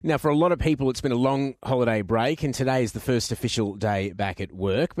Now, for a lot of people, it's been a long holiday break, and today is the first official day back at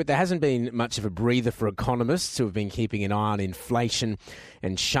work. But there hasn't been much of a breather for economists who have been keeping an eye on inflation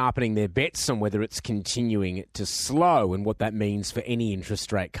and sharpening their bets on whether it's continuing to slow and what that means for any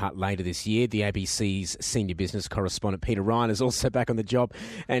interest rate cut later this year. The ABC's senior business correspondent, Peter Ryan, is also back on the job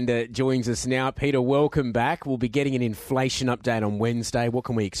and joins us now. Peter, welcome back. We'll be getting an inflation update on Wednesday. What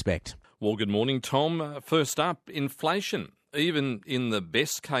can we expect? Well, good morning, Tom. First up, inflation. Even in the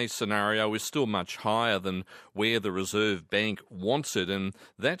best case scenario, is still much higher than where the Reserve Bank wants it, and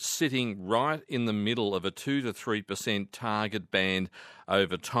that's sitting right in the middle of a 2 to 3% target band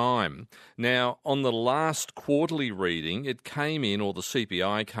over time. Now, on the last quarterly reading, it came in, or the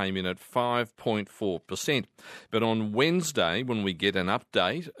CPI came in at 5.4%. But on Wednesday, when we get an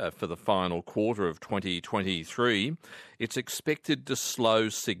update for the final quarter of 2023, it's expected to slow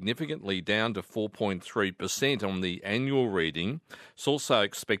significantly down to 4.3% on the annual reading. It's also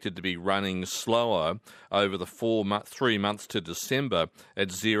expected to be running slower over the 3 months to December at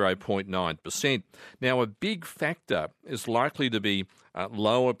 0.9%. Now, a big factor is likely to be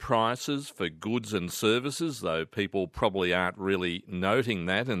lower prices for goods and services, though people probably aren't really noting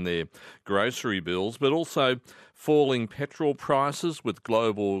that in their grocery bills, but also falling petrol prices with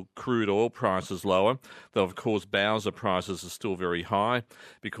global crude oil prices lower, though of course Bowser prices are still very high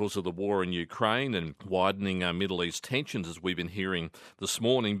because of the war in Ukraine and widening Middle East tensions, as we've been hearing this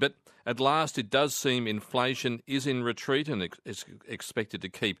morning. But at last, it does seem inflation is in retreat and is expected to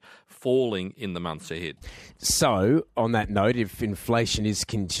keep falling in the months ahead. So, on that note, if inflation is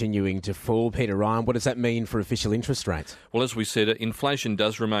continuing to fall, Peter Ryan, what does that mean for official interest rates? Well, as we said, inflation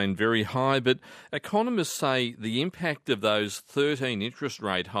does remain very high, but economists say the impact of those 13 interest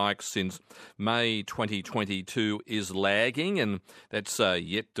rate hikes since May 2022 is lagging, and that's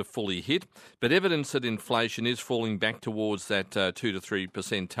yet to fully hit. But evidence that inflation is falling back towards that 2 to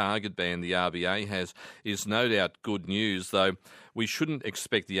 3% target band the RBA has is no doubt good news, though we shouldn't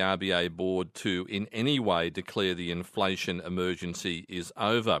expect the RBA board to in any way declare the inflation emergency is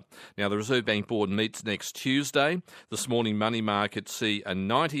over. Now, the Reserve Bank board meets next Tuesday. This morning, money markets see a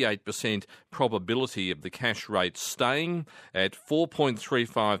 98% probability of the cash rate staying at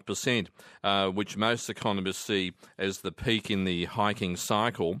 4.35%, which most economists see as the peak in the hiking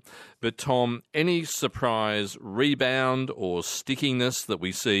cycle. But, Tom, any surprise rebound or stickiness that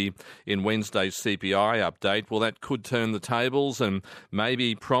we see in Wednesday's CPI update, well, that could turn the tables and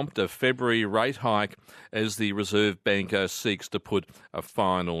maybe prompt a February rate hike as the Reserve Bank seeks to put a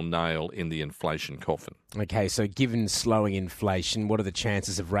final nail in the inflation coffin. Okay, so given slowing inflation, what are the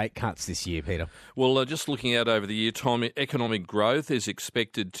chances of rate cuts this year, Peter? Well, just looking out over the year, Tom, economic growth is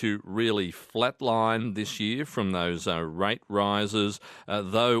expected to really flatline this year from those rate rises,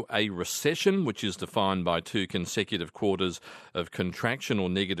 though a recession, which is defined by 2 consecutive quarters of contraction or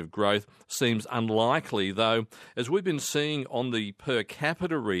negative growth, seems unlikely, though, as we've been seeing on the per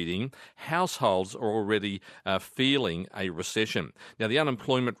capita reading, households are already feeling a recession. Now, the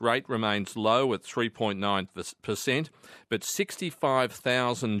unemployment rate remains low at 3.9%, but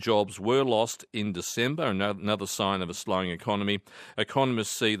 65,000 jobs were lost in December, another sign of a slowing economy.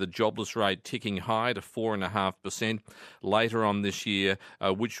 Economists see the jobless rate ticking high to 4.5% later on this year,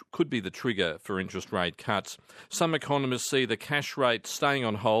 which could be the trigger for interest rate cuts. Some economists see the cash rate staying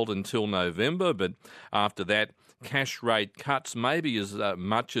on hold until November, but after that, cash rate cuts, maybe as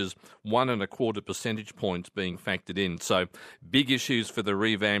much as 1.25 percentage points being factored in. So big issues for the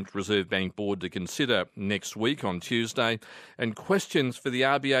revamped Reserve Bank board to consider next week on Tuesday, and questions for the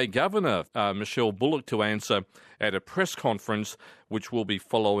RBA Governor, Michelle Bullock, to answer at a press conference, which will be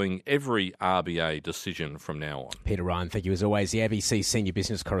following every RBA decision from now on. Peter Ryan, thank you as always. The ABC senior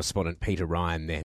business correspondent, Peter Ryan there.